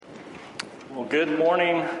Well, good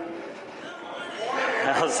morning.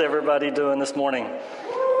 How's everybody doing this morning?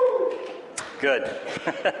 Good.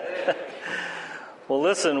 Well,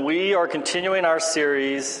 listen, we are continuing our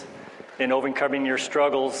series in Overcoming Your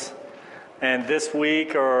Struggles. And this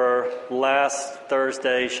week or last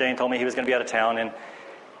Thursday, Shane told me he was going to be out of town and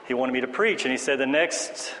he wanted me to preach. And he said the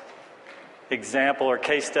next example or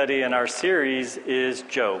case study in our series is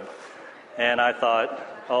Job. And I thought,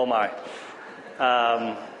 oh my.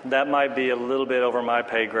 That might be a little bit over my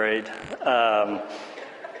pay grade.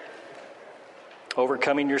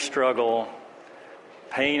 Overcoming your struggle,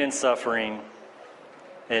 pain and suffering,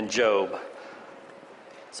 and Job.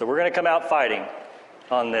 So we're going to come out fighting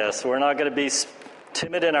on this. We're not going to be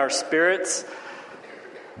timid in our spirits.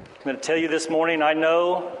 I'm going to tell you this morning, I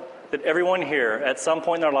know that everyone here at some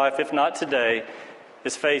point in their life, if not today,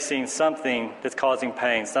 is facing something that's causing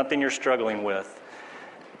pain, something you're struggling with.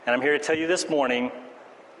 And I'm here to tell you this morning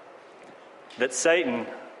that Satan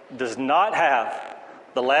does not have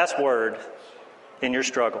the last word in your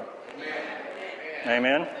struggle.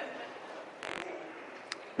 Amen.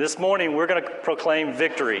 This morning we're going to proclaim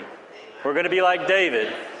victory. We're going to be like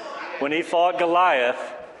David when he fought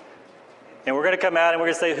Goliath. And we're going to come out and we're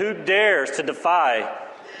going to say, who dares to defy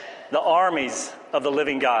the armies of the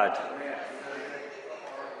living God?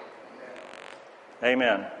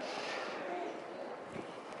 Amen.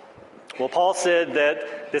 Well, Paul said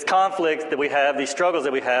that this conflict that we have, these struggles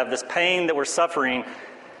that we have, this pain that we're suffering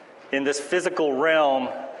in this physical realm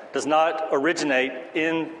does not originate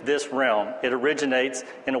in this realm. It originates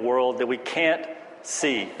in a world that we can't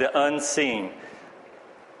see, the unseen,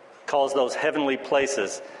 calls those heavenly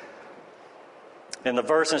places. And the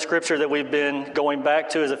verse in Scripture that we've been going back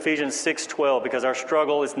to is Ephesians 6:12, because our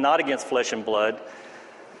struggle is not against flesh and blood.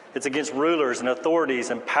 It's against rulers and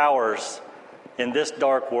authorities and powers in this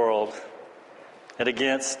dark world, and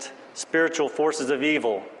against spiritual forces of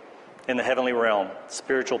evil in the heavenly realm,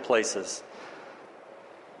 spiritual places.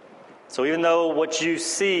 So even though what you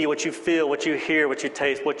see, what you feel, what you hear, what you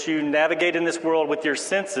taste, what you navigate in this world with your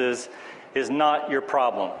senses is not your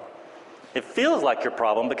problem. It feels like your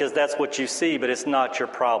problem because that's what you see, but it's not your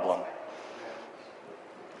problem.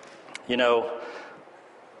 You know,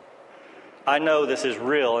 I know this is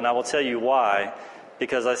real, and I will tell you why.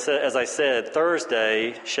 Because as I said,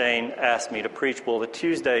 Thursday, Shane asked me to preach. Well, the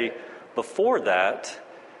Tuesday before that,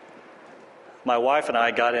 my wife and I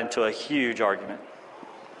got into a huge argument.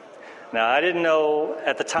 Now, I didn't know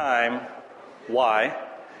at the time why,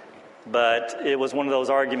 but it was one of those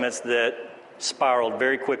arguments that spiraled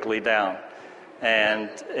very quickly down.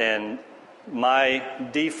 And my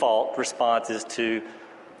default response is to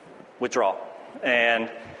withdraw.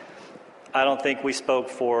 And I don't think we spoke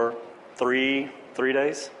for 3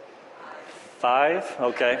 days? 5?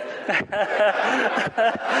 Okay.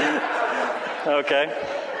 Okay.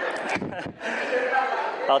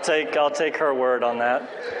 I'll take her word on that.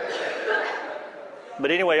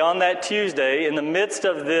 But anyway, on that Tuesday, in the midst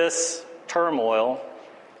of this turmoil,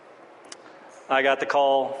 I got the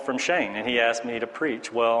call from Shane, and he asked me to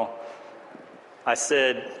preach. Well, I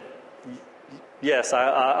said, yes,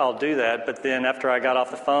 I'll do that. But then after I got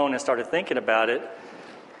off the phone and started thinking about it,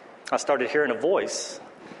 I started hearing a voice.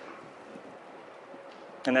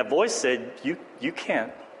 And that voice said, you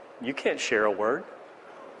can't share a word.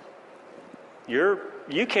 You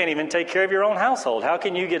can't even take care of your own household. How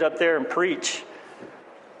can you get up there and preach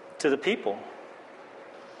to the people?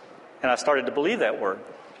 And I started to believe that word.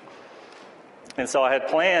 And so I had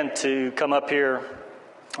planned to come up here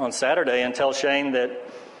on Saturday and tell Shane that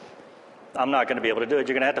I'm not going to be able to do it.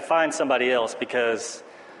 You're going to have to find somebody else because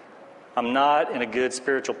I'm not in a good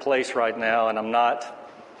spiritual place right now, and I'm not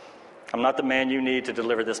the man you need to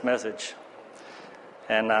deliver this message.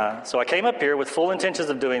 And so I came up here with full intentions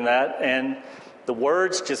of doing that, and the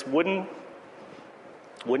words just wouldn't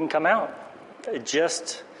come out. It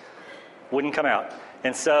just wouldn't come out.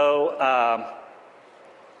 And so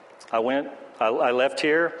I left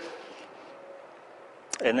here,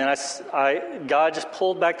 and then God just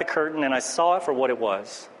pulled back the curtain, and I saw it for what it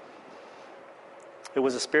was. It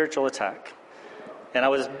was a spiritual attack. And I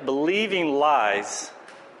was believing lies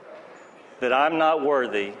that I'm not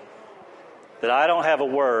worthy, that I don't have a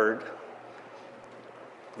word,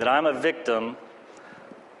 that I'm a victim,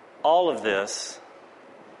 all of this.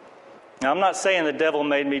 Now, I'm not saying the devil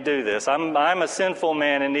made me do this. I'm a sinful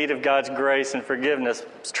man in need of God's grace and forgiveness.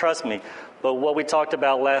 Trust me. But what we talked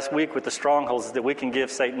about last week with the strongholds is that we can give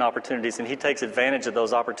Satan opportunities, and he takes advantage of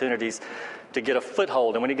those opportunities to get a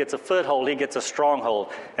foothold. And when he gets a foothold, he gets a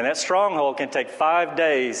stronghold. And that stronghold can take 5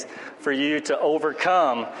 days for you to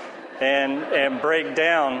overcome and break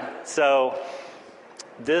down. So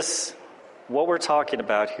this what we're talking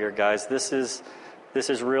about here, guys, this is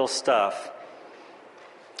real stuff.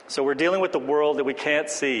 So we're dealing with the world that we can't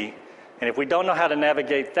see. And if we don't know how to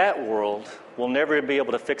navigate that world, we'll never be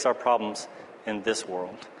able to fix our problems in this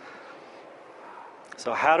world.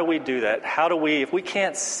 So how do we do that? If we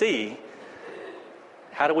can't see,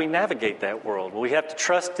 how do we navigate that world? Well, we have to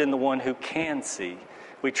trust in the one who can see.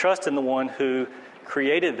 We trust in the one who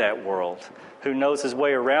created that world, who knows his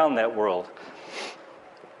way around that world.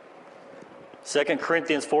 2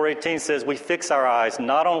 Corinthians 4:18 says we fix our eyes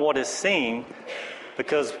not on what is seen,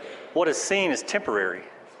 because what is seen is temporary.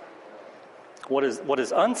 What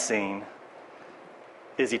is unseen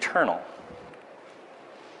is eternal.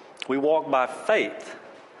 We walk by faith,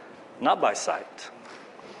 not by sight.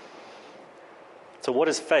 So what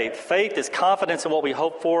is faith? Faith is confidence in what we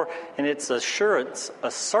hope for, and it's assurance,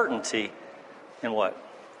 a certainty in what?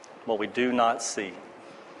 What we do not see.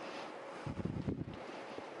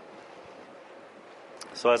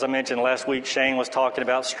 So as I mentioned last week, Shane was talking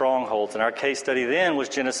about strongholds, and our case study then was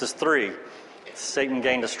Genesis 3. Satan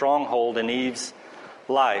gained a stronghold in Eve's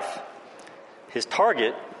life. His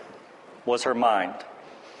target was her mind.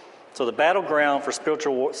 So the battleground for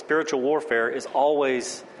spiritual warfare is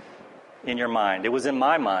always in your mind. It was in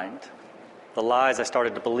my mind. The lies I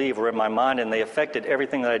started to believe were in my mind, and they affected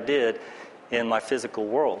everything that I did in my physical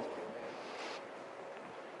world.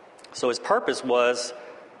 So his purpose was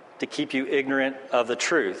to keep you ignorant of the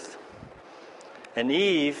truth. And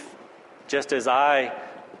Eve, just as I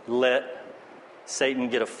let Satan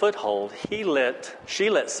get a foothold, she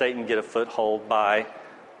let Satan get a foothold by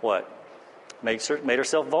what? Made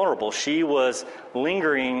herself vulnerable. She was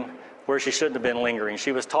lingering where she shouldn't have been lingering.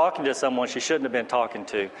 She was talking to someone she shouldn't have been talking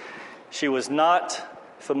to. She was not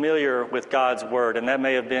familiar with God's word, and that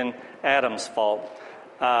may have been Adam's fault.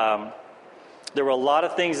 There were a lot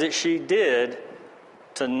of things that she did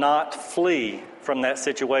to not flee from that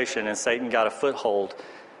situation, and Satan got a foothold,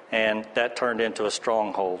 and that turned into a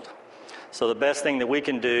stronghold. So the best thing that we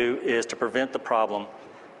can do is to prevent the problem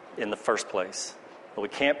in the first place. But we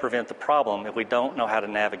can't prevent the problem if we don't know how to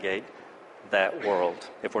navigate that world,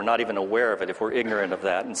 if we're not even aware of it, if we're ignorant of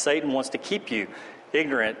that. And Satan wants to keep you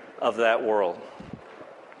ignorant of that world.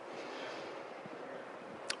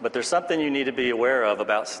 But there's something you need to be aware of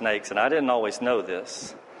about snakes, and I didn't always know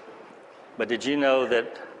this. But did you know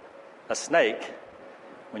that a snake,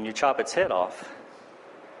 when you chop its head off,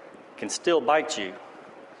 can still bite you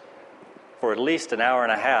for at least an hour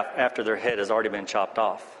and a half after their head has already been chopped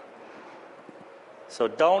off? So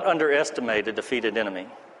don't underestimate a defeated enemy.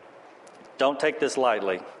 Don't take this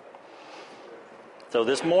lightly. So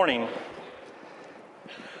this morning,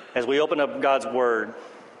 as we open up God's Word,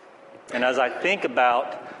 and as I think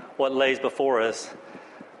about what lays before us,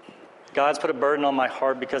 God's put a burden on my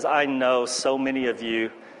heart because I know so many of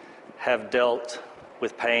you have dealt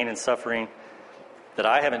with pain and suffering that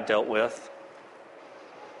I haven't dealt with.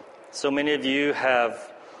 So many of you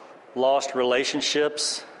have lost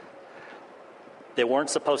relationships that weren't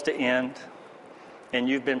supposed to end, and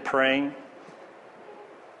you've been praying,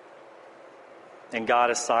 and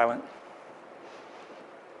God is silent.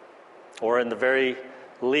 Or in the very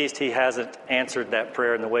least, He hasn't answered that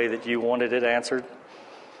prayer in the way that you wanted it answered.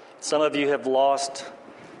 Some of you have lost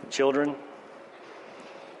children.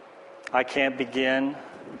 I can't begin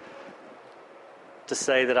to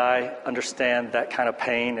say that I understand that kind of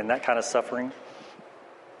pain and that kind of suffering.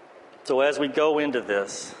 So as we go into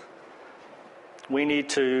this, we need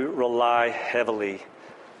to rely heavily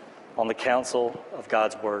on the counsel of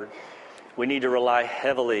God's Word. We need to rely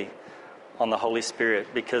heavily on the Holy Spirit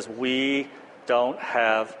because we don't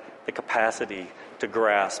have the capacity to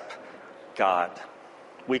grasp God.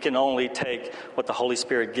 We can only take what the Holy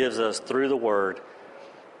Spirit gives us through the Word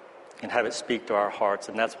and have it speak to our hearts.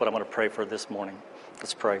 And that's what I'm going to pray for this morning.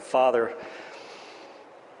 Let's pray. Father,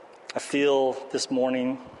 I feel this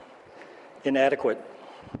morning inadequate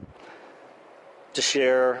to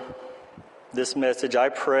share this message. I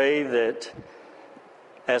pray that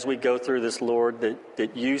as we go through this, Lord,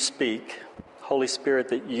 that you speak, Holy Spirit,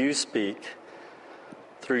 that you speak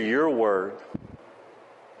through your word,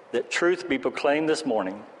 that truth be proclaimed this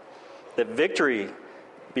morning, that victory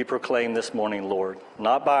be proclaimed this morning, Lord,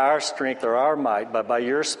 not by our strength or our might, but by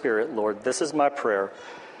your Spirit, Lord. This is my prayer.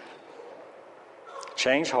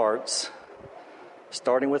 Change hearts,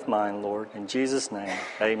 starting with mine, Lord. In Jesus' name,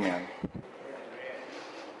 amen.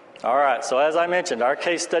 All right, so as I mentioned, our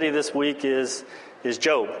case study this week is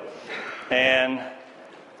Job. And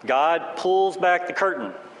God pulls back the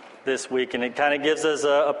curtain this week, and it kind of gives us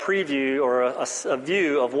a preview or a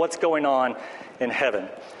view of what's going on in heaven.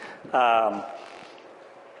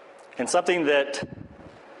 And something that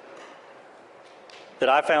that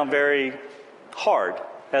I found very hard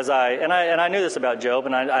and I knew this about Job,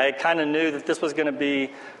 and I kind of knew that this was going to be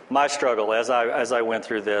my struggle as I went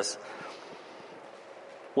through this,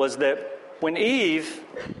 was that when Eve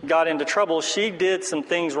got into trouble, she did some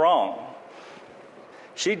things wrong.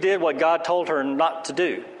 She did what God told her not to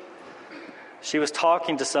do. She was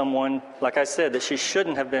talking to someone, like I said, that she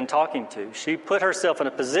shouldn't have been talking to. She put herself in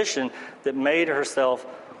a position that made herself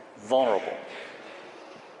vulnerable.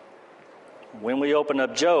 When we open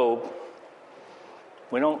up Job,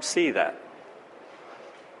 we don't see that.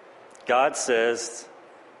 God says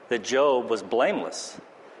that Job was blameless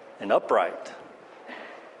and upright.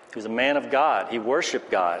 He was a man of God. He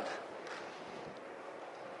worshiped God.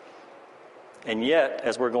 And yet,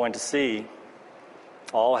 as we're going to see,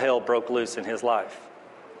 all hell broke loose in his life.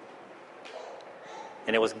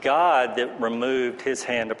 And it was God that removed his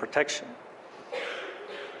hand of protection.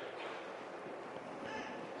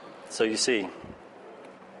 So you see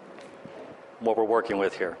what we're working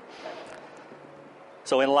with here.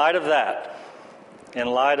 So in light of that, in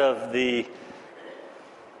light of the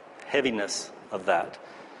heaviness of that,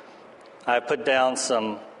 I put down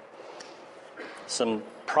some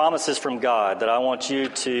promises from God that I want you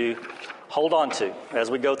to hold on to as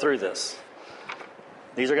we go through this.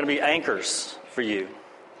 These are going to be anchors for you,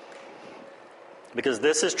 because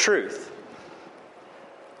this is truth.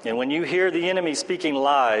 And when you hear the enemy speaking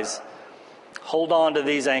lies, hold on to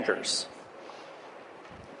these anchors.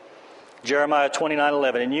 Jeremiah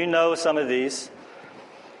 29:11, and you know some of these.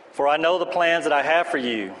 For I know the plans that I have for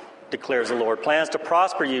you, declares the Lord. Plans to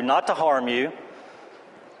prosper you, not to harm you.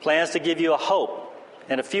 Plans to give you a hope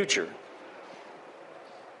and a future.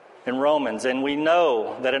 In Romans, and we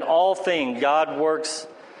know that in all things God works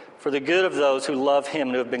for the good of those who love him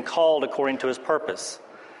and who have been called according to his purpose.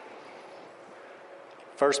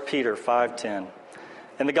 1 Peter 5:10.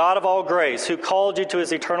 And the God of all grace, who called you to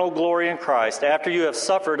his eternal glory in Christ, after you have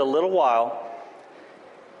suffered a little while,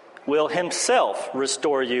 will himself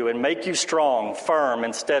restore you and make you strong, firm,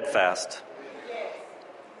 and steadfast.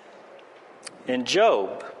 In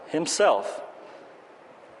Job himself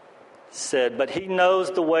said, but he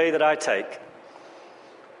knows the way that I take.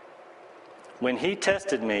 When he has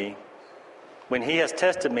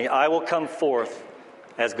tested me, I will come forth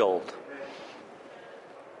as gold.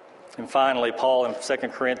 And finally, Paul in 2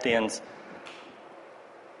 Corinthians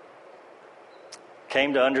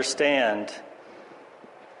came to understand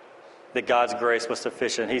that God's grace was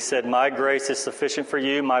sufficient. He said, my grace is sufficient for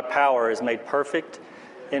you. My power is made perfect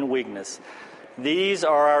in weakness. These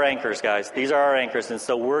are our anchors, guys. These are our anchors. And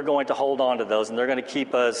so we're going to hold on to those, and they're going to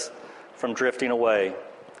keep us from drifting away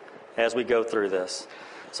as we go through this.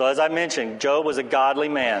 So as I mentioned, Job was a godly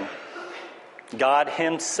man. God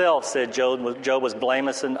himself said Job was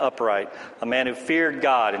blameless and upright, a man who feared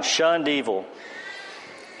God and shunned evil.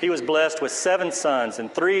 He was blessed with 7 sons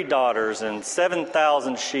and 3 daughters and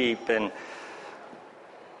 7,000 sheep and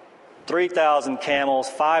 3,000 camels,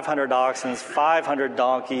 500 oxen, 500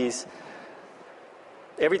 donkeys.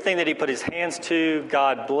 Everything that he put his hands to,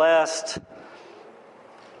 God blessed.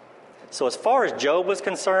 So as far as Job was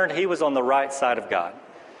concerned, he was on the right side of God.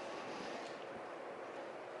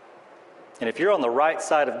 And if you're on the right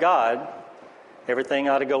side of God, everything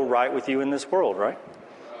ought to go right with you in this world, right?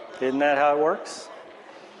 Isn't that how it works?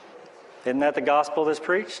 Isn't that the gospel that's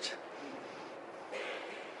preached?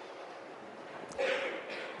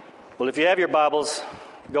 Well, if you have your Bibles,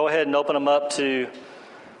 go ahead and open them up to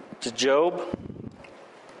Job.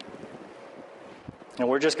 And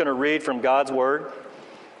we're just going to read from God's Word.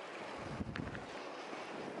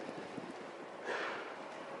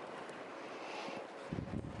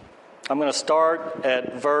 I'm going to start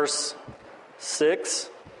at verse 6.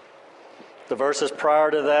 The verses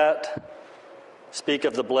prior to that speak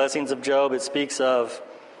of the blessings of Job. It speaks of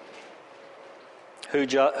who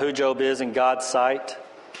Job is in God's sight.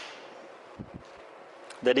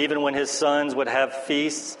 That even when his sons would have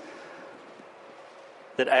feasts,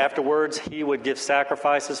 that afterwards he would give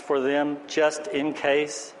sacrifices for them just in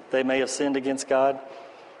case they may have sinned against God.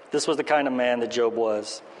 This was the kind of man that Job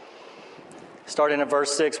was. Starting at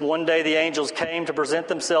verse 6, one day the angels came to present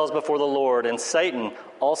themselves before the Lord, and Satan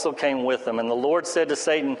also came with them. And the Lord said to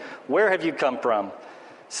Satan, where have you come from?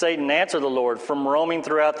 Satan answered the Lord, from roaming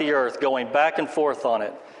throughout the earth, going back and forth on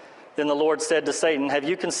it. Then the Lord said to Satan, have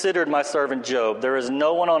you considered my servant Job? There is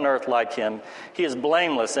no one on earth like him. He is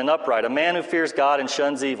blameless and upright, a man who fears God and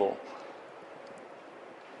shuns evil.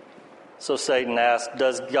 So Satan asked,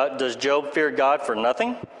 does Job fear God for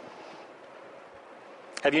nothing?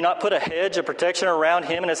 Have you not put a hedge of protection around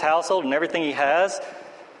him and his household and everything he has?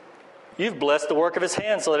 You've blessed the work of his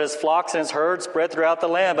hands so that his flocks and his herds spread throughout the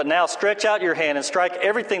land. But now stretch out your hand and strike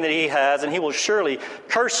everything that he has, and he will surely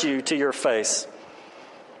curse you to your face."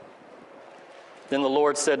 Then the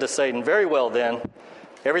Lord said to Satan, "Very well then,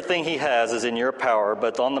 everything he has is in your power,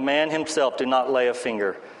 but on the man himself do not lay a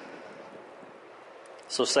finger."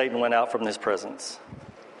 So Satan went out from his presence.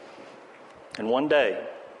 And one day,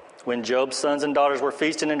 when Job's sons and daughters were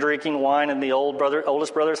feasting and drinking wine in the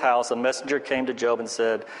oldest brother's house, a messenger came to Job and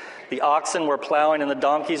said, "The oxen were plowing and the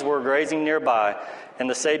donkeys were grazing nearby, and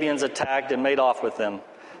the Sabeans attacked and made off with them.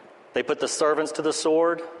 They put the servants to the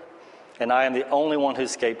sword, and I am the only one who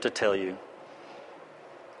escaped to tell you."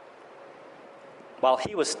 While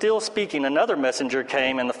he was still speaking, another messenger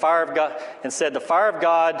came and said, "The fire of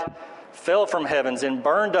God fell from heavens and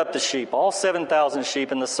burned up the sheep, all 7,000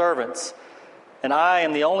 sheep and the servants. And I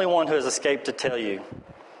am the only one who has escaped to tell you."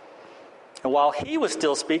 And while he was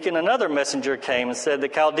still speaking, another messenger came and said, "The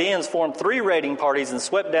Chaldeans formed 3 raiding parties and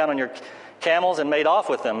swept down on your camels and made off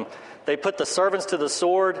with them. They put the servants to the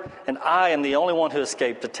sword, and I am the only one who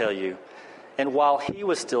escaped to tell you." And while he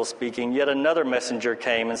was still speaking, yet another messenger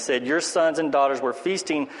came and said, "Your sons and daughters were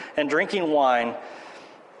feasting and drinking wine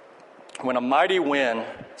when a mighty wind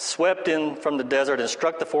swept in from the desert and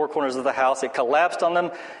struck the 4 corners of the house. It collapsed on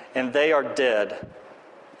them, and they are dead.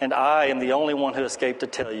 And I am the only one who escaped to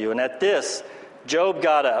tell you." And at this, Job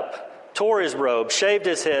got up, tore his robe, shaved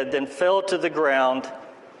his head, then fell to the ground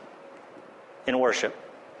in worship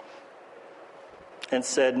and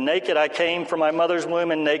said, "Naked I came from my mother's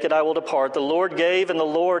womb, and naked I will depart. The Lord gave, and the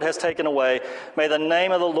Lord has taken away. May the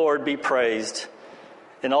name of the Lord be praised."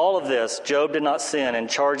 In all of this, Job did not sin in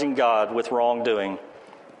charging God with wrongdoing.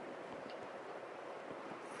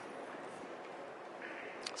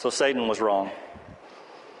 So Satan was wrong.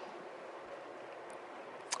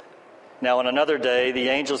 Now on another day, the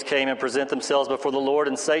angels came and present themselves before the Lord,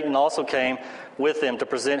 and Satan also came with them to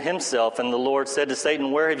present himself. And the Lord said to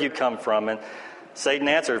Satan, "Where have you come from?" And Satan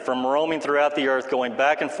answered, "From roaming throughout the earth, going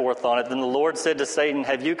back and forth on it." Then the Lord said to Satan,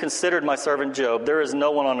 "Have you considered my servant Job? There is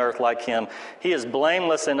no one on earth like him. He is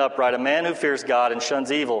blameless and upright, a man who fears God and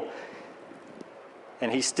shuns evil.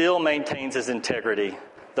 And he still maintains his integrity,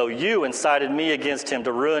 though you incited me against him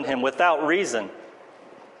to ruin him without reason."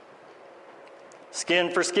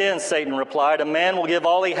 "Skin for skin," Satan replied. "A man will give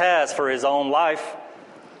all he has for his own life.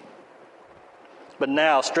 But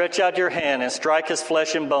now stretch out your hand and strike his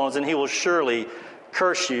flesh and bones, and he will surely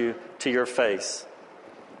curse you to your face."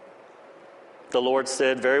 The Lord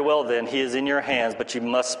said, "Very well then, he is in your hands, but you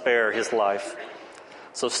must spare his life."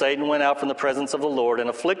 So Satan went out from the presence of the Lord and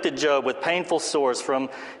afflicted Job with painful sores from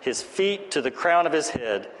his feet to the crown of his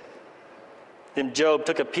head. Then Job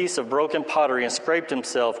took a piece of broken pottery and scraped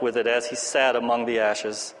himself with it as he sat among the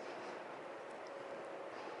ashes.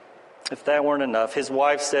 If that weren't enough, his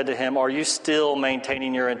wife said to him, "Are you still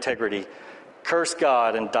maintaining your integrity? Curse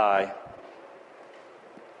God and die."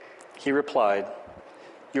 He replied,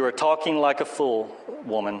 "You are talking like a fool,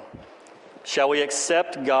 woman. Shall we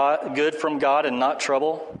accept good from God and not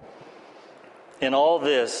trouble?" In all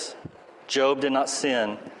this, Job did not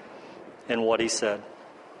sin in what he said.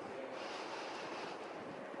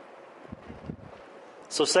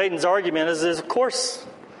 So Satan's argument is of course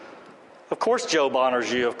Job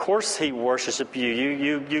honors you. Of course he worships you.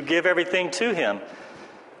 You give everything to him.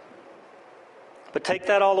 But take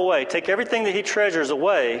that all away. Take everything that he treasures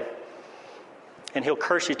away, and he'll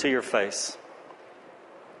curse you to your face.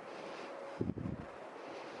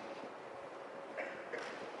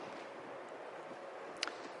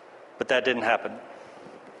 But that didn't happen.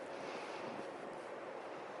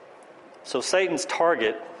 So Satan's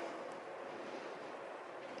target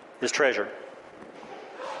is treasure.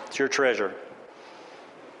 It's your treasure.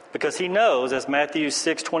 Because he knows, as Matthew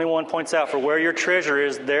 6:21 points out, "For where your treasure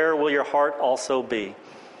is, there will your heart also be."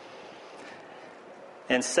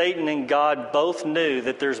 And Satan and God both knew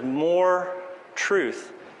that there's more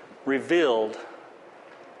truth revealed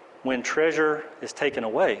when treasure is taken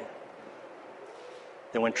away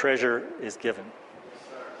than when treasure is given.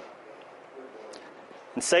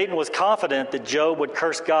 And Satan was confident that Job would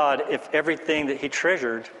curse God if everything that he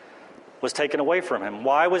treasured was taken away from him.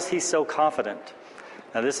 Why was he so confident?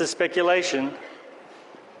 Now, this is speculation,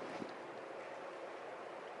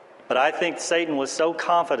 but I think Satan was so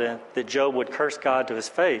confident that Job would curse God to his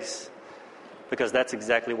face because that's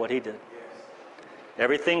exactly what he did.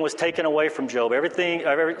 Everything was taken away from Job,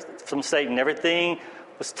 from Satan. Everything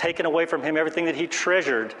was taken away from him. Everything that he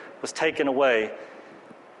treasured was taken away,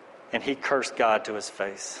 and he cursed God to his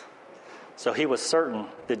face. So he was certain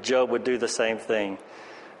that Job would do the same thing.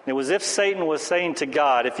 It was as if Satan was saying to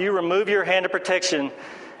God, if you remove your hand of protection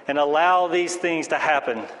and allow these things to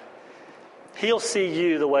happen, He'll see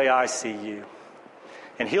you the way I see you.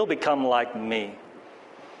 And he'll become like me.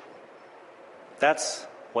 That's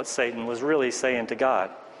what Satan was really saying to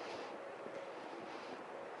God.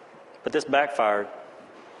 But this backfired.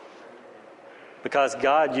 Because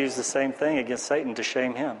God used the same thing against Satan to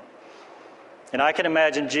shame him. And I can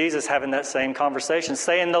imagine Jesus having that same conversation,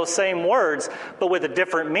 saying those same words, but with a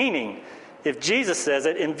different meaning. If Jesus says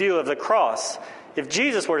it in view of the cross, if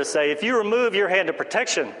Jesus were to say, if you remove your hand of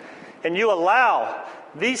protection and you allow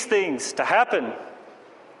these things to happen,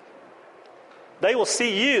 they will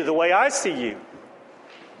see you the way I see you.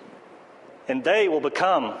 And they will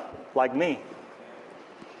become like me.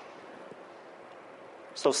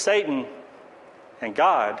 So Satan and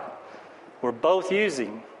God were both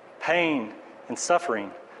using pain and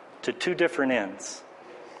suffering to two different ends.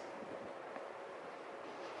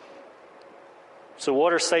 So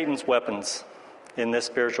what are Satan's weapons in this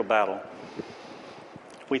spiritual battle?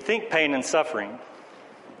 We think pain and suffering,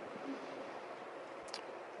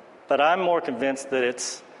 but I'm more convinced that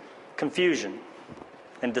it's confusion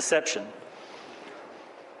and deception.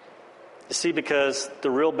 You see, because the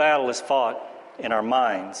real battle is fought in our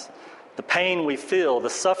minds. The pain we feel, the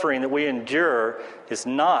suffering that we endure is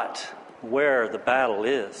not where the battle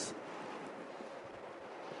is.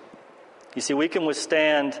 You see, we can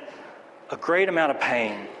withstand a great amount of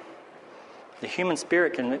pain. The human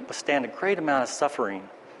spirit can withstand a great amount of suffering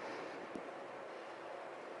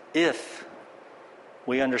if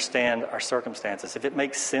we understand our circumstances, if it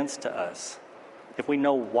makes sense to us, if we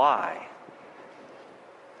know why.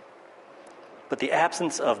 But the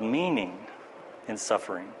absence of meaning in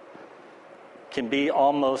suffering can be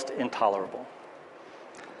almost intolerable.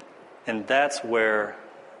 And that's where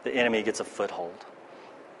the enemy gets a foothold.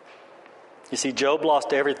 You see, Job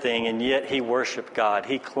lost everything, and yet he worshiped God.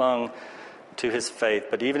 He clung to his faith.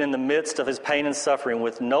 But even in the midst of his pain and suffering,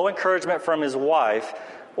 with no encouragement from his wife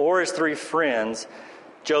or his three friends,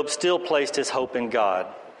 Job still placed his hope in God.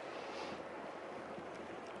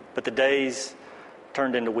 But the days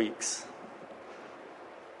turned into weeks.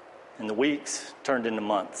 And the weeks turned into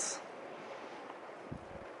months.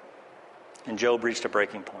 And Job reached a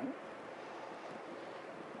breaking point.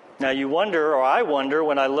 Now you wonder, or I wonder,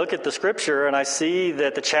 when I look at the scripture and I see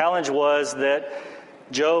that the challenge was that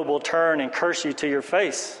Job will turn and curse you to your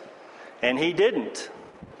face. And he didn't.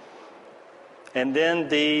 And then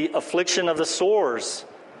the affliction of the sores.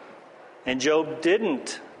 And Job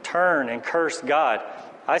didn't turn and curse God.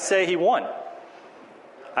 I say he won.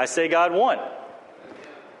 I say God won.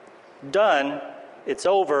 Done. It's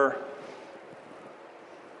over.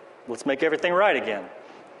 Let's make everything right again.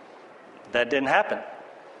 That didn't happen.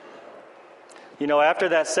 You know, after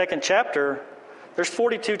that second chapter, there's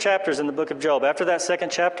 42 chapters in the book of Job. After that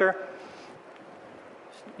second chapter,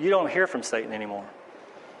 you don't hear from Satan anymore.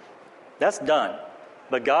 That's done.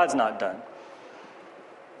 But God's not done.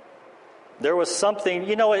 There was something,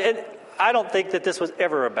 I don't think that this was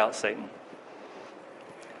ever about Satan.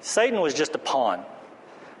 Satan was just a pawn.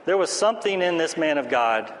 There was something in this man of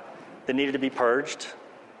God that needed to be purged,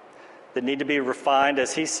 that needed to be refined,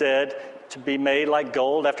 as he said, to be made like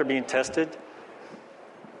gold after being tested.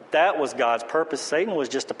 That was God's purpose. Satan was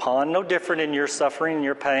just a pawn, no different in your suffering and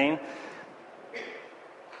your pain.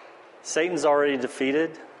 Satan's already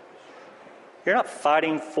defeated. You're not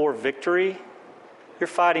fighting for victory. You're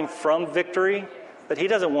fighting from victory, but he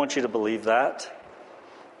doesn't want you to believe that.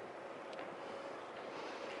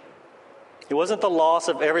 It wasn't the loss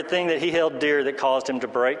of everything that he held dear that caused him to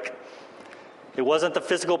break. It wasn't the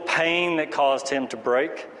physical pain that caused him to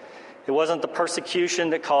break. It wasn't the persecution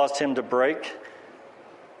that caused him to break.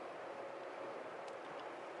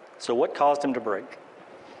 So what caused him to break?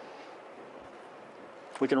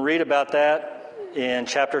 We can read about that in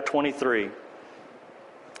chapter 23,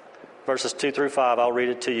 verses 2 through 5. I'll read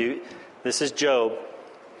it to you. This is Job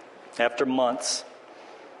after months.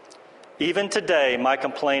 Even today my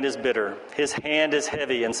complaint is bitter. His hand is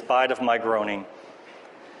heavy in spite of my groaning.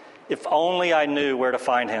 If only I knew where to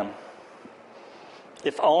find him.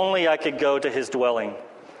 If only I could go to his dwelling.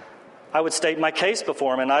 I would state my case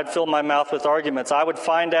before him, and I'd fill my mouth with arguments. I would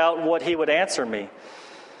find out what he would answer me.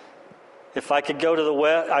 If I could go to the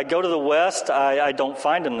west, I go to the west, I don't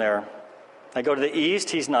find him there. I go to the east,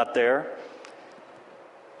 he's not there.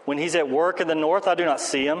 When he's at work in the north, I do not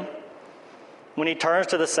see him. When he turns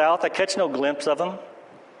to the south, I catch no glimpse of him.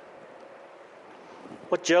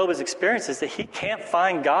 What Job has experienced is that he can't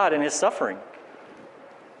find God in his suffering.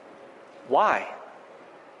 Why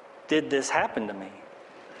did this happen to me?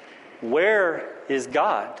 Where is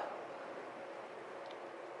God?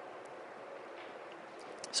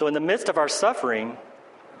 So in the midst of our suffering,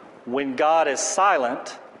 when God is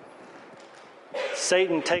silent,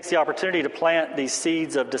 Satan takes the opportunity to plant these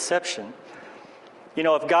seeds of deception. You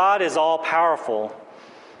know, if God is all powerful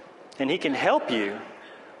and he can help you,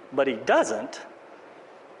 but he doesn't,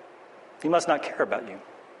 he must not care about you.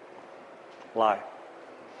 Lie.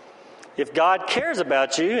 If God cares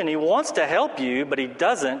about you and he wants to help you, but he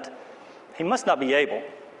doesn't, he must not be able.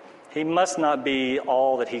 He must not be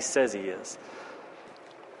all that he says he is.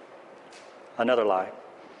 Another lie.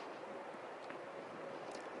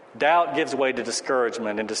 Doubt gives way to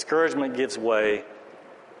discouragement, and discouragement gives way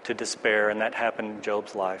to despair, and that happened in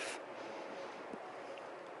Job's life.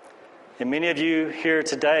 And many of you here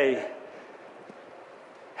today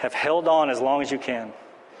have held on as long as you can.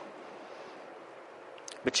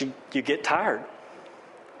 But you get tired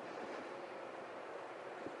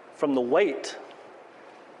from the weight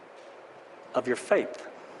of your faith.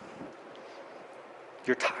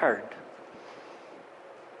 You're tired.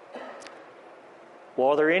 Well,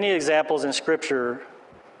 are there any examples in Scripture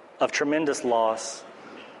of tremendous loss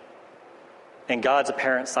and God's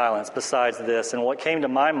apparent silence besides this? And what came to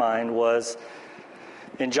my mind was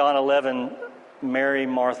in John 11, Mary,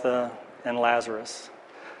 Martha, and Lazarus.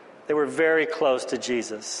 They were very close to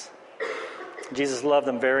Jesus. Jesus loved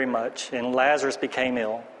them very much, and Lazarus became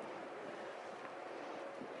ill.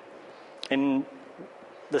 And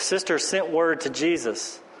the sister sent word to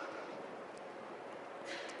Jesus,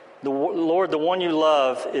 Lord, the one you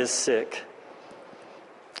love is sick.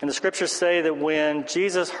 And the scriptures say that when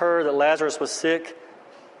Jesus heard that Lazarus was sick,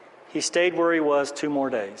 he stayed where he was 2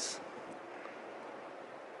 more days.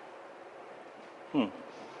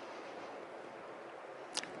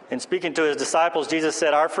 And speaking to his disciples, Jesus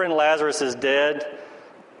said, our friend Lazarus is dead,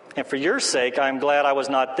 and for your sake I am glad I was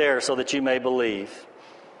not there so that you may believe.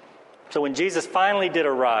 So when Jesus finally did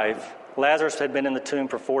arrive, Lazarus had been in the tomb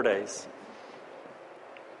for 4 days.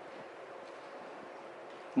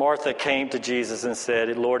 Martha came to Jesus and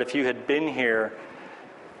said, Lord, if you had been here,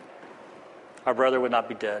 our brother would not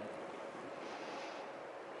be dead.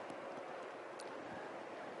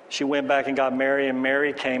 She went back and got Mary, and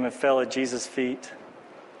Mary came and fell at Jesus' feet.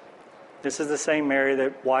 This is the same Mary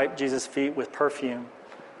that wiped Jesus' feet with perfume.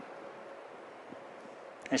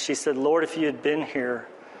 And she said, Lord, if you had been here,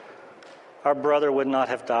 our brother would not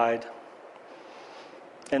have died.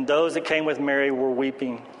 And those that came with Mary were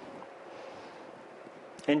weeping.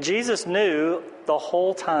 And Jesus knew the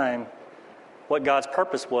whole time what God's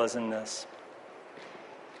purpose was in this.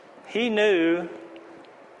 He knew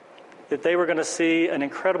that they were going to see an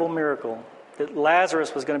incredible miracle, that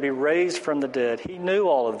Lazarus was going to be raised from the dead. He knew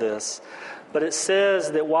all of this. But it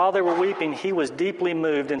says that while they were weeping, he was deeply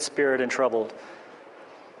moved in spirit and troubled.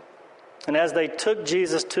 And as they took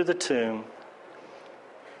Jesus to the tomb,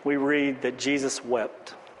 we read that Jesus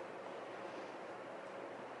wept.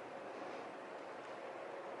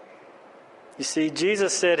 You see,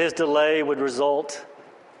 Jesus said his delay would result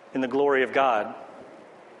in the glory of God,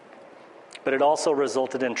 but it also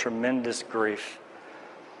resulted in tremendous grief.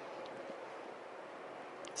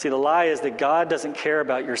 See, the lie is that God doesn't care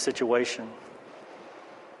about your situation.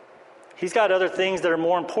 He's got other things that are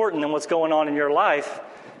more important than what's going on in your life,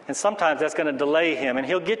 and sometimes that's going to delay him, and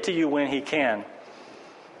he'll get to you when he can.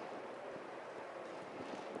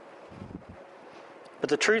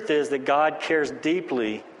 But the truth is that God cares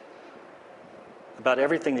deeply about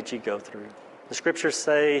everything that you go through. The scriptures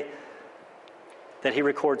say that he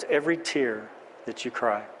records every tear that you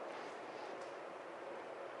cry.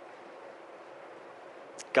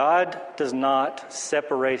 God does not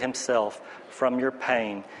separate himself from your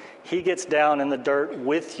pain. He gets down in the dirt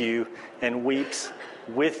with you and weeps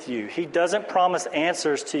with you. He doesn't promise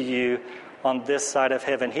answers to you on this side of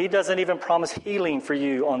heaven. He doesn't even promise healing for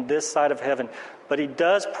you on this side of heaven. But he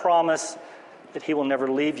does promise that he will never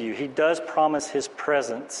leave you. He does promise his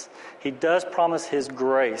presence. He does promise his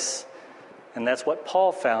grace. And that's what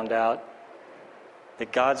Paul found out,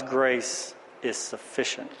 that God's grace is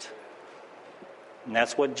sufficient. And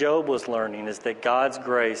that's what Job was learning, is that God's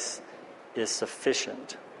grace is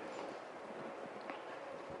sufficient.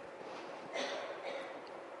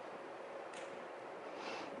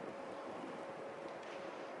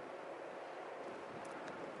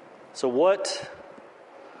 So what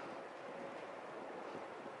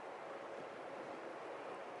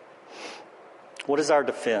is our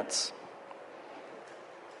defense?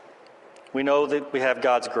 We know that we have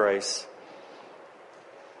God's grace.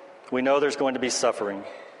 We know there's going to be suffering.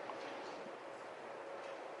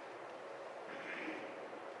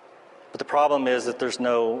 But the problem is that there's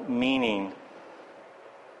no meaning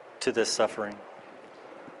to this suffering.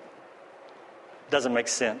 It doesn't make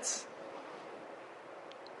sense.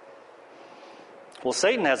 Well,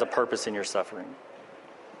 Satan has a purpose in your suffering.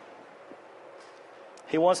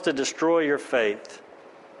 He wants to destroy your faith.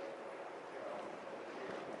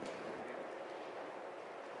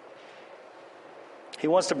 He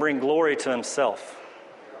wants to bring glory to himself.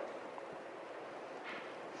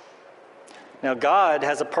 Now, God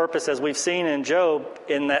has a purpose, as we've seen in Job,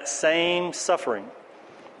 in that same suffering.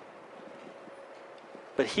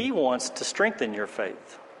 But he wants to strengthen your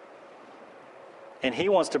faith. And he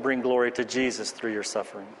wants to bring glory to Jesus through your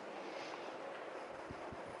suffering.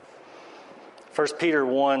 1 Peter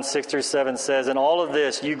 1, 6-7 says, "In all of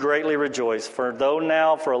this you greatly rejoice, for though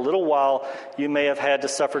now for a little while you may have had to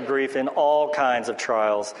suffer grief in all kinds of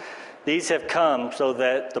trials, these have come so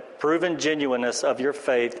that the proven genuineness of your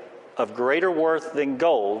faith, of greater worth than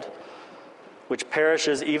gold, which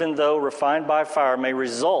perishes even though refined by fire, may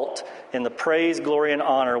result in the praise, glory, and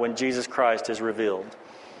honor when Jesus Christ is revealed."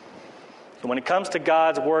 So when it comes to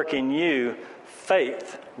God's work in you,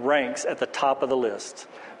 faith ranks at the top of the list.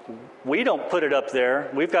 We don't put it up there.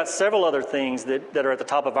 We've got several other things that are at the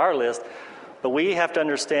top of our list, but we have to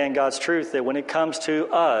understand God's truth that when it comes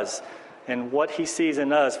to us and what he sees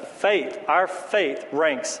in us, our faith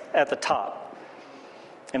ranks at the top.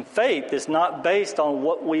 And faith is not based on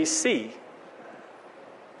what we see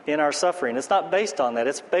in our suffering. It's not based on that.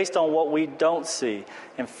 It's based on what we don't see.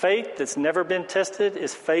 And faith that's never been tested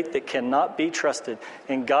is faith that cannot be trusted.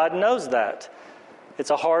 And God knows that. It's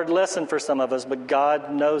a hard lesson for some of us, but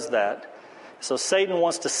God knows that. So Satan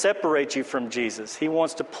wants to separate you from Jesus. He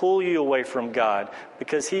wants to pull you away from God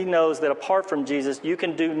because he knows that apart from Jesus, you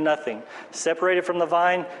can do nothing. Separated from the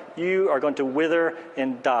vine, you are going to wither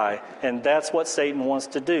and die. And that's what Satan wants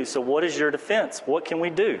to do. So what is your defense? What can we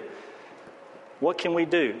do? What can we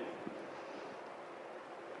do?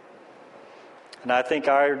 And I think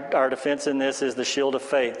our defense in this is the shield of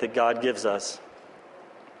faith that God gives us.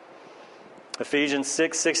 Ephesians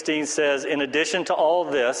 6:16 says, in addition to all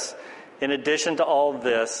this,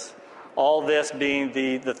 all this being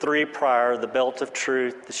the three prior, the belt of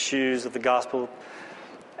truth, the shoes of the gospel,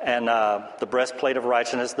 and the breastplate of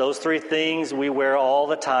righteousness, those three things we wear all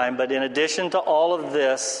the time. But in addition to all of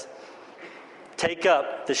this, take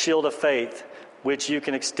up the shield of faith, which you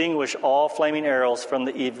can extinguish all flaming arrows from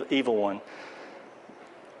the evil one.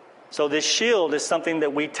 So this shield is something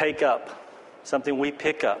that we take up, something we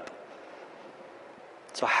pick up.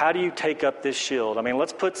 So how do you take up this shield? I mean,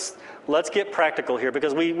 let's get practical here,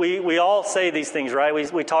 because we all say these things, right?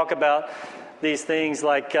 We talk about these things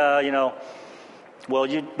like, well,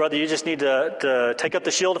 you just need to take up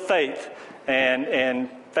the shield of faith and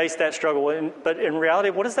face that struggle. But in reality,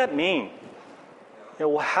 what does that mean?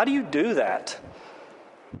 Well, how do you do that?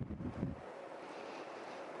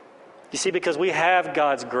 You see, because we have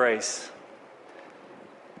God's grace.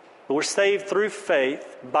 But we're saved through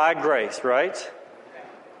faith by grace, right?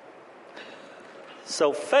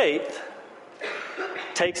 So faith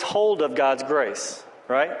takes hold of God's grace,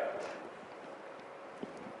 right?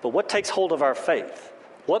 But what takes hold of our faith?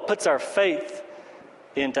 What puts our faith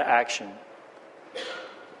into action?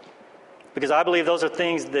 Because I believe those are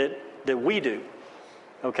things that we do,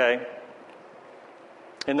 okay?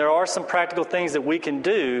 And there are some practical things that we can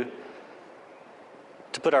do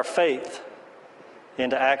to put our faith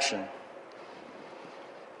into action.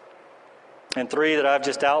 And three that I've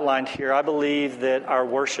just outlined here, I believe that our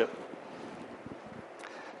worship,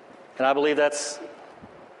 and I believe that's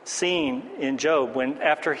seen in Job when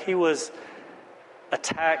after he was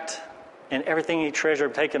attacked and everything he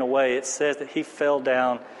treasured taken away, it says that he fell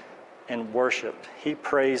down and worshiped. He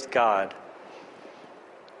praised God.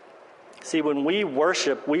 See, when we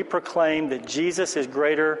worship, we proclaim that Jesus is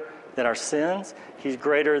greater than our sins. He's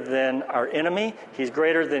greater than our enemy. He's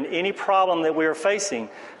greater than any problem that we are facing.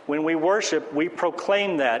 When we worship, we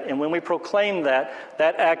proclaim that. And when we proclaim that,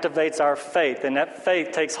 that activates our faith. And that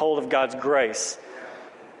faith takes hold of God's grace.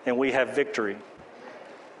 And we have victory.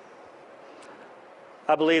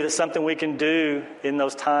 I believe that something we can do in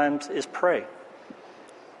those times is pray.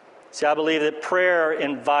 See, I believe that prayer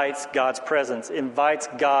invites God's presence, invites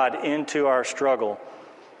God into our struggle.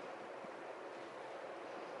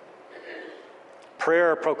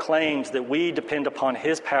 Prayer proclaims that we depend upon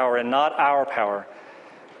His power and not our power.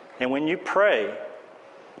 And when you pray,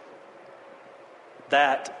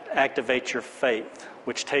 that activates your faith,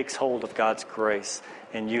 which takes hold of God's grace,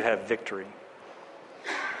 and you have victory.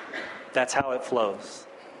 That's how it flows.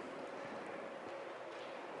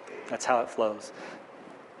 That's how it flows.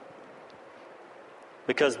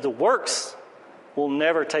 Because the works will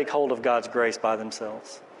never take hold of God's grace by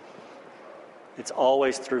themselves. It's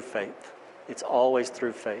always through faith. It's always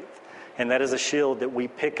through faith. And that is a shield that we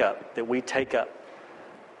pick up, that we take up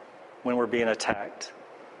when we're being attacked.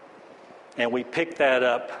 And we pick that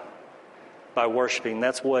up by worshiping.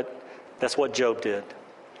 That's what Job did.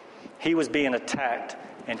 He was being attacked,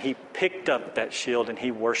 and he picked up that shield and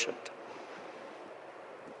he worshiped.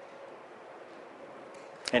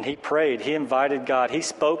 And he prayed. He invited God. He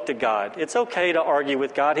spoke to God. It's okay to argue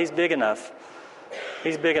with God. He's big enough.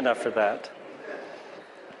 He's big enough for that.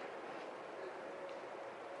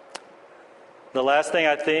 The last thing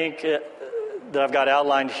I think that I've got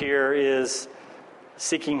outlined here is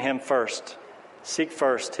seeking him first. Seek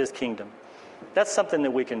first his kingdom. That's something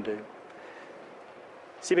that we can do.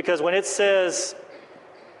 See, because when it says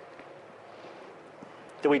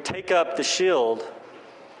that we take up the shield,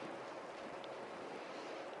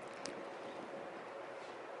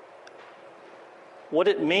 what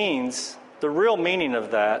it means, the real meaning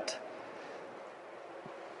of that,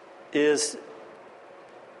 is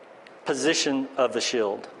position of the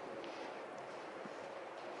shield.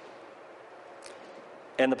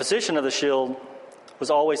 And the position of the shield was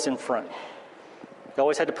always in front. You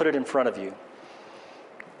always had to put it in front of you.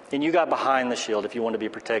 And you got behind the shield if you want to be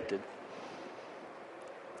protected.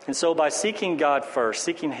 And so by seeking God first,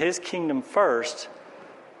 seeking his kingdom first,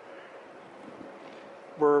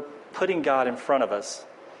 we're putting God in front of us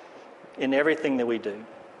in everything that we do.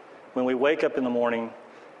 When we wake up in the morning,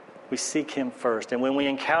 we seek him first. And when we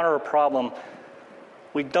encounter a problem,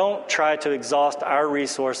 we don't try to exhaust our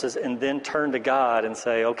resources and then turn to God and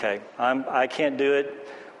say, okay, I can't do it.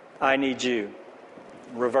 I need you.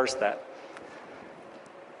 Reverse that.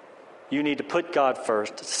 You need to put God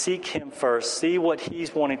first. Seek him first. See what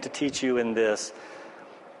he's wanting to teach you in this.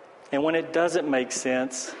 And when it doesn't make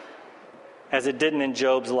sense, as it didn't in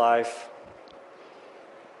Job's life,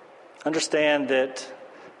 understand that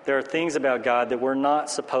there are things about God that we're not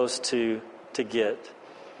supposed to get.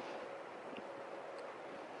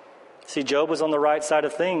 See, Job was on the right side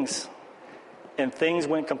of things, and things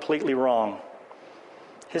went completely wrong.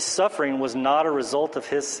 His suffering was not a result of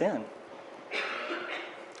his sin.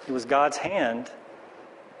 It was God's hand,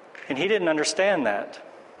 and he didn't understand that.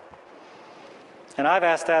 And I've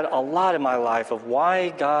asked that a lot in my life, of why,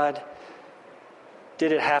 God,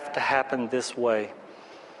 did it have to happen this way?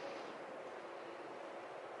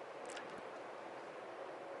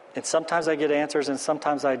 And sometimes I get answers and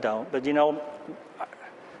sometimes I don't. But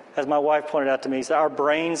as my wife pointed out to me, our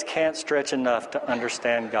brains can't stretch enough to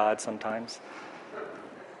understand God sometimes.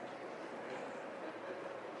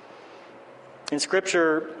 And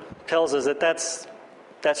Scripture tells us that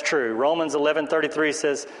that's true. Romans 11:33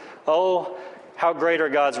 says, "Oh, how great are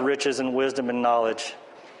God's riches and wisdom and knowledge.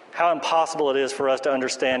 How impossible it is for us to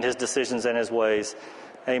understand his decisions and his ways."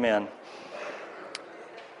 Amen.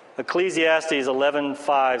 Ecclesiastes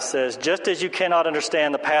 11:5 says, "Just as you cannot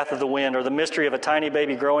understand the path of the wind or the mystery of a tiny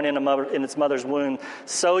baby growing in its mother's womb,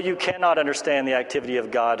 so you cannot understand the activity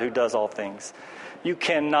of God who does all things." You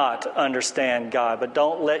cannot understand God, but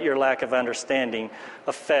don't let your lack of understanding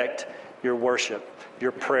affect your worship,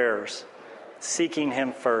 your prayers. Seeking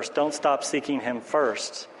him first. Don't stop seeking him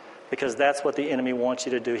first, because that's what the enemy wants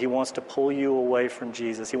you to do. He wants to pull you away from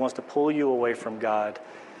Jesus. He wants to pull you away from God.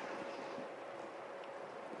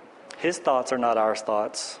 His thoughts are not our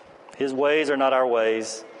thoughts. His ways are not our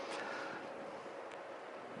ways.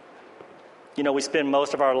 We spend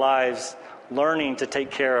most of our lives learning to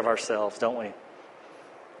take care of ourselves, don't we?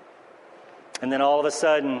 And then all of a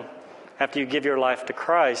sudden, after you give your life to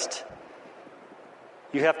Christ,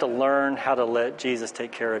 you have to learn how to let Jesus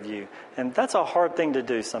take care of you. And that's a hard thing to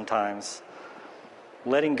do sometimes,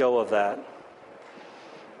 letting go of that.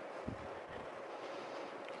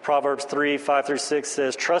 Proverbs 3:5-6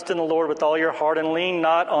 says, "Trust in the Lord with all your heart and lean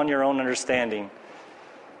not on your own understanding.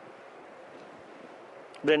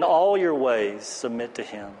 But in all your ways submit to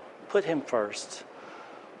him." Put him first.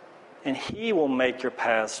 And he will make your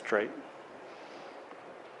path straight.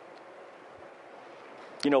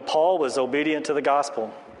 Paul was obedient to the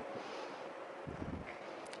gospel.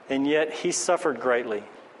 And yet he suffered greatly.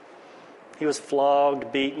 He was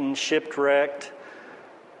flogged, beaten, shipwrecked,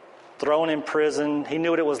 thrown in prison. He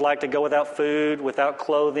knew what it was like to go without food, without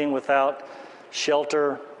clothing, without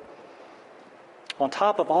shelter. On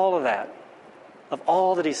top of all of that, of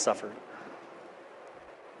all that he suffered,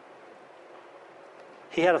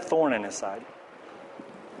 he had a thorn in his side.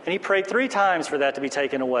 And he prayed 3 times for that to be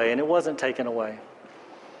taken away, and it wasn't taken away.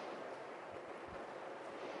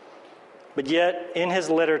 But yet, in his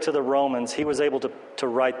letter to the Romans, he was able to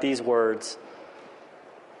write these words.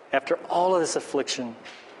 After all of this affliction,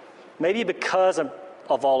 maybe because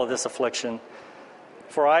of all of this affliction,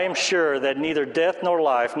 "For I am sure that neither death nor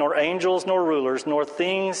life, nor angels nor rulers, nor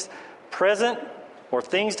things present or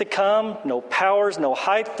things to come, no powers, no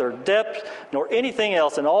height or depth, nor anything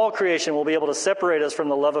else in all creation will be able to separate us from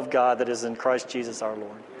the love of God that is in Christ Jesus our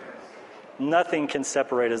Lord. Nothing can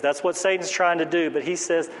separate us. That's what Satan's trying to do, but he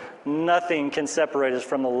says nothing can separate us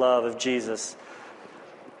from the love of Jesus.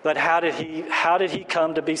 But how did he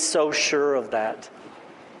come to be so sure of that?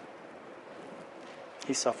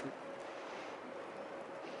 He suffered.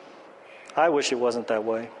 I wish it wasn't that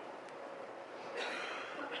way.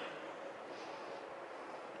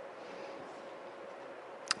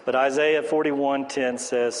 But Isaiah 41:10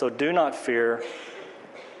 says, "So do not fear,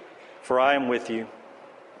 for I am with you.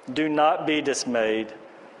 Do not be dismayed,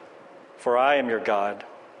 for I am your God.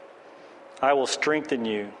 I will strengthen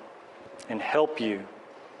you and help you.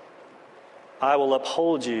 I will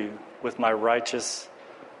uphold you with my righteous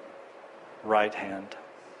right hand."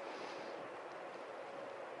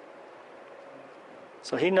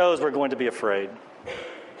 So he knows we're going to be afraid.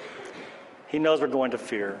 He knows we're going to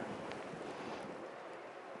fear.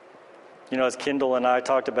 You know, as Kendall and I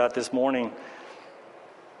talked about this morning,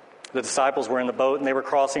 the disciples were in the boat and they were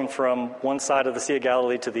crossing from one side of the Sea of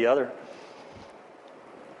Galilee to the other.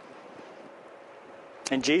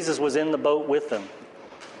 And Jesus was in the boat with them.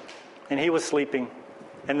 And he was sleeping.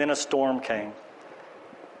 And then a storm came.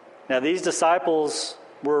 Now, these disciples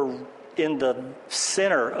were in the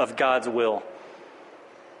center of God's will.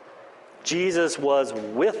 Jesus was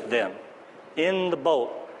with them in the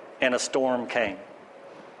boat, and a storm came.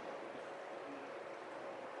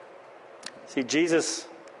 See, Jesus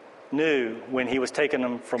knew when he was taking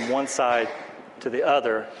them from one side to the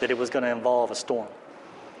other that it was going to involve a storm.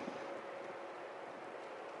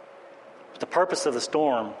 The purpose of the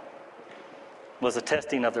storm was a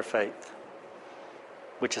testing of their faith,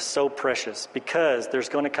 which is so precious because there's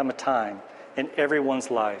going to come a time in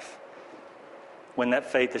everyone's life when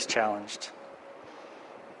that faith is challenged.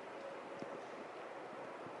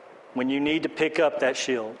 When you need to pick up that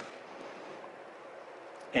shield.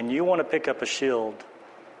 And you want to pick up a shield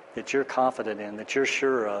that you're confident in, that you're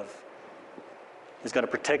sure of, is going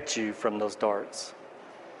to protect you from those darts.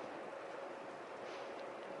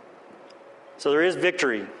 So there is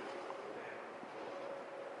victory.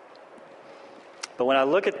 But when I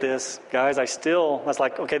look at this, guys, I was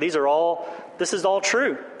like, okay, this is all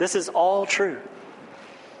true. This is all true.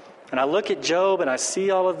 And I look at Job and I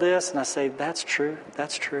see all of this and I say, that's true.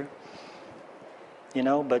 That's true. You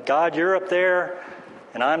know, but God, you're up there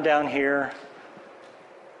and I'm down here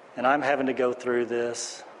and I'm having to go through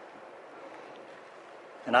this.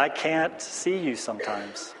 And I can't see you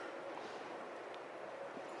sometimes.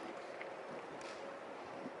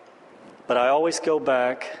 But I always go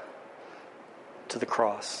back to the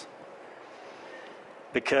cross.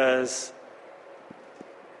 Because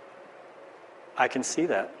I can see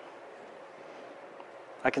that.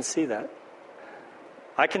 I can see that.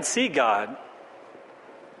 I can see God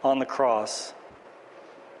on the cross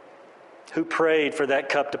who prayed for that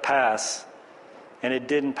cup to pass, and it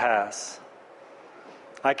didn't pass.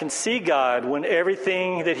 I can see God when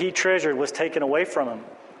everything that he treasured was taken away from him.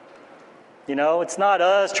 You know, it's not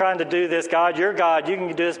us trying to do this. God, you're God, you can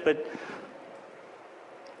do this, but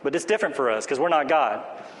it's different for us because we're not God.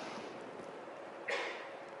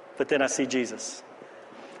 But then I see Jesus,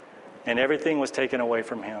 and everything was taken away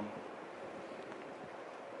from him.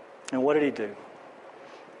 And what did he do?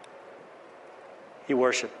 He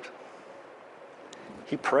worshiped.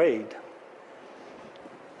 He prayed.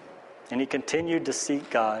 And he continued to seek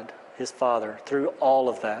God, his Father, through all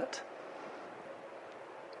of that.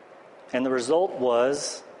 And the result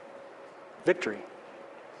was victory.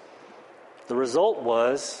 The result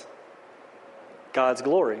was God's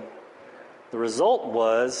glory. The result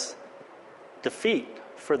was defeat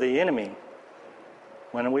for the enemy.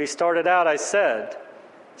 When we started out, I said,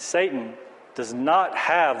 Satan does not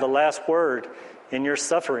have the last word in your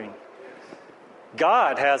suffering.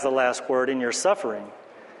 God has the last word in your suffering.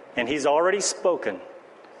 And he's already spoken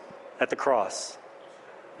at the cross.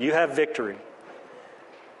 You have victory.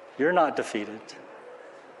 You're not defeated.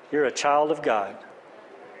 You're a child of God.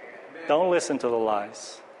 Don't listen to the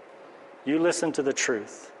lies. You listen to the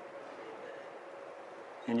truth.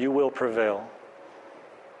 And you will prevail.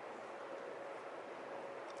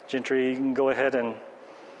 Gentry, you can go ahead and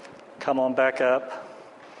come on back up.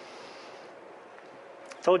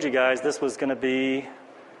 I told you guys this was going to be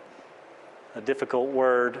a difficult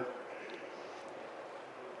word,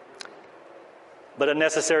 but a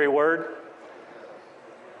necessary word.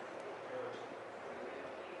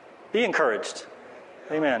 Be encouraged.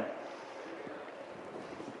 Amen.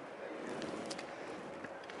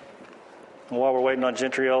 And while we're waiting on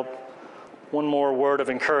Gentry, one more word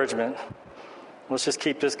of encouragement. Let's just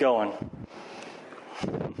keep this going.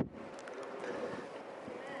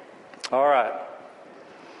 All right.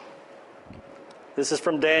 This is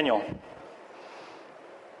from Daniel.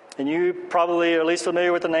 And you probably are at least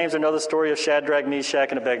familiar with the names or know the story of Shadrach, Meshach,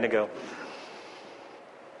 and Abednego.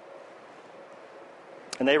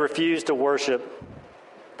 And they refused to worship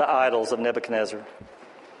the idols of Nebuchadnezzar.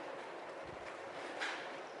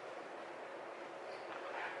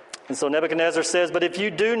 And so Nebuchadnezzar says, "But if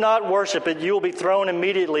you do not worship it, you will be thrown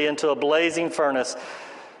immediately into a blazing furnace.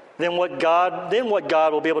 Then what God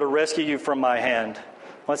will be able to rescue you from my hand?"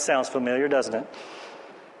 Well, that sounds familiar, doesn't it?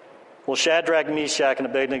 Well, Shadrach, Meshach, and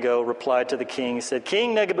Abednego replied to the king. He said,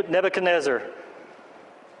 "King Nebuchadnezzar,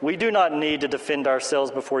 we do not need to defend ourselves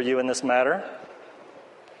before you in this matter.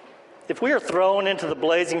 If we are thrown into the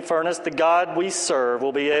blazing furnace, the God we serve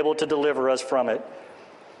will be able to deliver us from it.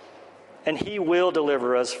 And he will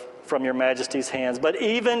deliver us from your majesty's hands. But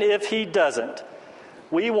even if he doesn't,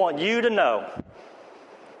 we want you to know,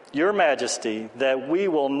 your majesty, that we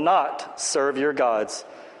will not serve your gods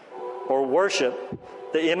or worship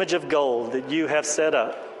the image of gold that you have set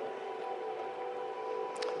up."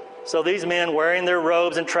 So these men, wearing their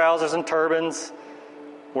robes and trousers and turbans,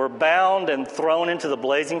 were bound and thrown into the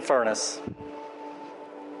blazing furnace.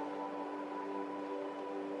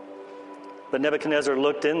 But Nebuchadnezzar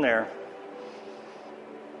looked in there,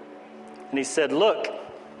 and he said, "Look,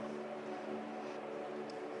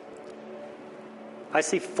 I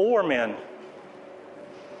see 4 men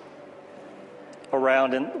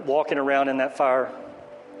around and walking around in that fire,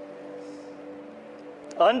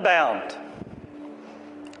 unbound,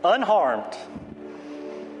 unharmed.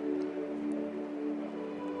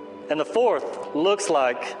 And the 4th looks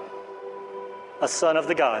like a son of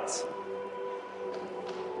the gods."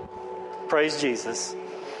 Praise Jesus.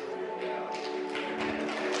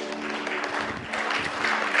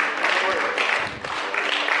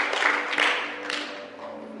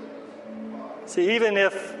 See, even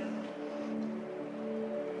if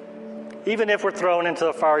we're thrown into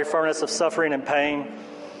the fiery furnace of suffering and pain,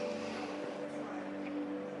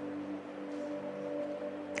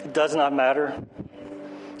 it does not matter.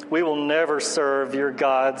 We will never serve your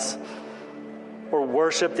gods or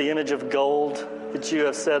worship the image of gold that you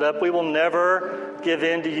have set up. We will never give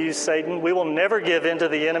in to you, Satan. We will never give in to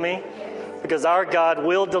the enemy, because our God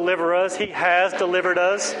will deliver us. He has delivered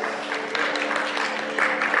us.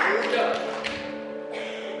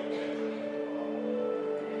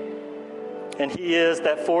 And he is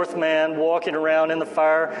that 4th man walking around in the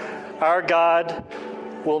fire. Our God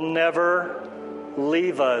will never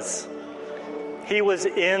leave us. He was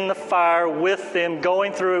in the fire with them,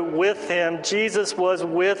 going through it with him. Jesus was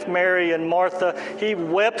with Mary and Martha. He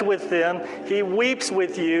wept with them. He weeps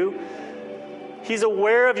with you. He's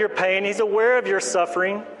aware of your pain. He's aware of your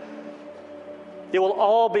suffering. It will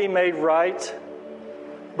all be made right.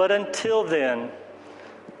 But until then,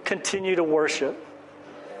 continue to worship.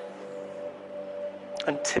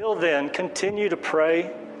 Until then, continue to pray.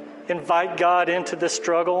 Invite God into the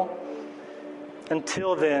struggle.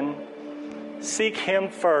 Until then, seek him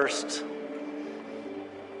first.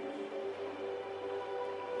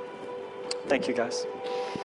 Thank you, guys.